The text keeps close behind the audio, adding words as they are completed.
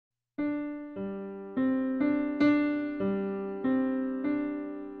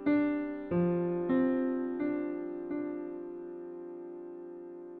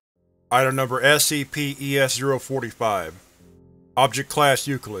Item number SCP-ES-045. Object Class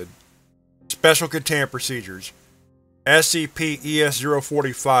Euclid. Special Containment Procedures.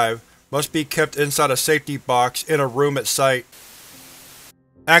 SCP-ES-045 must be kept inside a safety box in a room at site.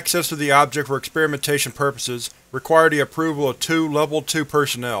 Access to the object for experimentation purposes require the approval of 2 Level 2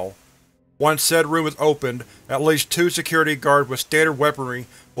 personnel. Once said room is opened, at least 2 security guards with standard weaponry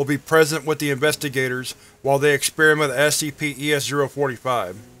will be present with the investigators while they experiment with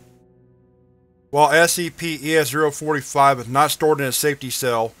SCP-ES-045. While SCP-ES-045 is not stored in a safety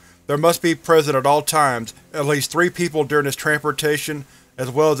cell, there must be present at all times at least 3 people during its transportation as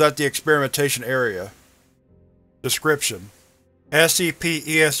well as at the experimentation area. Description: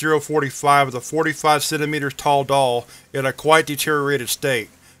 SCP-ES-045 is a 45 cm tall doll in a quite deteriorated state,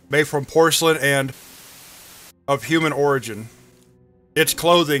 made from porcelain and of human origin. Its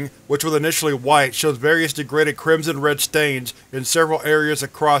clothing, which was initially white, shows various degraded crimson-red stains in several areas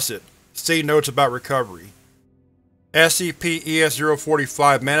across it. See notes about recovery.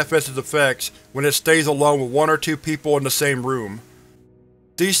 SCP-ES-045 manifests its effects when it stays alone with 1 or 2 people in the same room.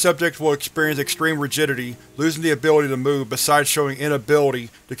 These subjects will experience extreme rigidity, losing the ability to move besides showing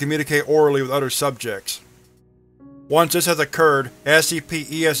inability to communicate orally with other subjects. Once this has occurred,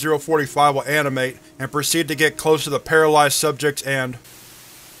 SCP-ES-045 will animate and proceed to get close to the paralyzed subjects and,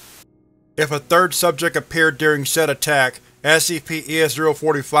 if a third subject appeared during said attack,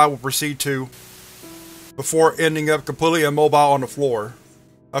 SCP-ES-045 will proceed to, before ending up completely immobile on the floor.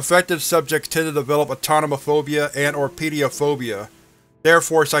 Affected subjects tend to develop autotomatonophobia and/or pediophobia.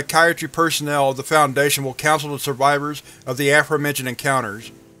 Therefore, psychiatry personnel of the Foundation will counsel the survivors of the aforementioned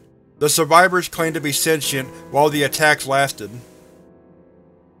encounters. The survivors claim to be sentient while the attacks lasted.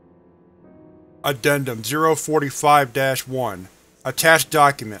 Addendum 045-1. Attached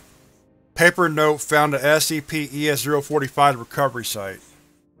document. Paper note found at SCP-ES-045's recovery site.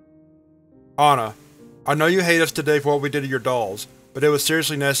 Anna, I know you hate us today for what we did to your dolls, but it was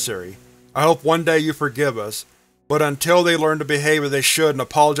seriously necessary. I hope one day you forgive us, but until they learn to behave as they should and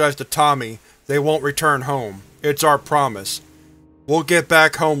apologize to Tommy, they won't return home. It's our promise. We'll get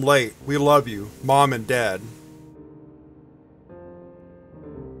back home late. We love you, Mom and Dad.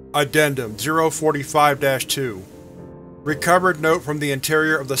 Addendum 045-2. Recovered note from the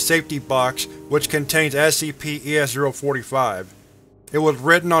interior of the safety box which contains SCP-ES-045. It was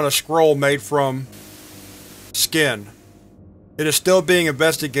written on a scroll made from skin. It is still being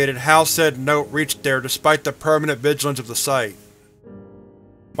investigated how said note reached there despite the permanent vigilance of the site.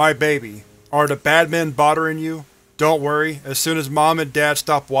 My baby, are the bad men bothering you? Don't worry, as soon as Mom and Dad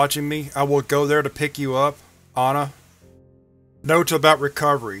stop watching me, I will go there to pick you up, Anna. Notes about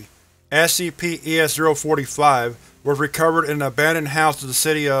recovery. SCP-ES-045 was recovered in an abandoned house in the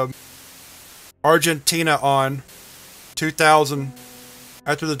city of Argentina on 2000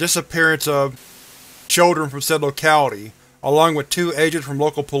 after the disappearance of children from said locality, along with 2 agents from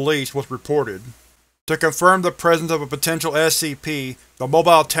local police, was reported. To confirm the presence of a potential SCP, the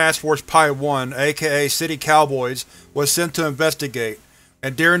Mobile Task Force Pi-1, aka City Cowboys, was sent to investigate,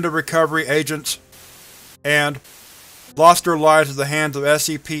 and during the recovery agents and lost their lives at the hands of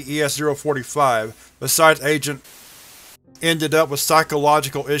SCP-ES-045, besides Agent ended up with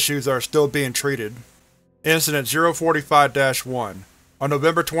psychological issues that are still being treated. Incident 045-1. On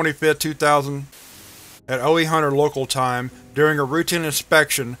November 25, 2000, at OE local time, during a routine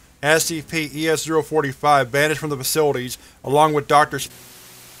inspection, SCP-ES-045 vanished from the facilities along with Dr.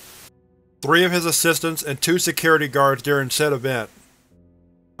 3 of his assistants and 2 security guards during said event.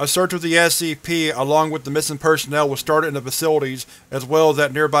 A search of the SCP along with the missing personnel was started in the facilities as well as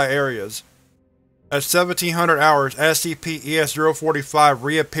at nearby areas. At 1700 hours, SCP-ES-045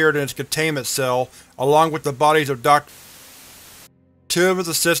 reappeared in its containment cell along with the bodies of Dr. 2 of his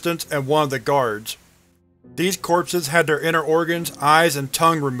assistants and 1 of the guards. These corpses had their inner organs, eyes, and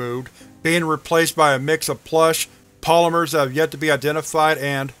tongue removed, being replaced by a mix of plush, polymers that have yet to be identified,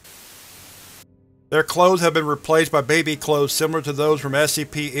 and their clothes have been replaced by baby clothes similar to those from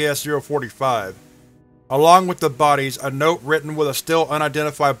SCP-ES-045. Along with the bodies, a note written with a still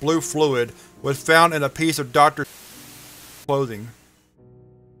unidentified blue fluid was found in a piece of Dr. clothing.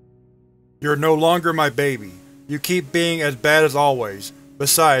 You're no longer my baby. You keep being as bad as always.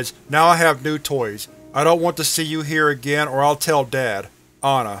 Besides, now I have new toys. I don't want to see you here again or I'll tell Dad.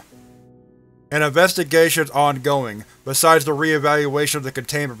 Anna. An investigation is ongoing, besides the re-evaluation of the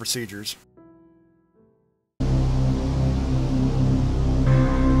containment procedures.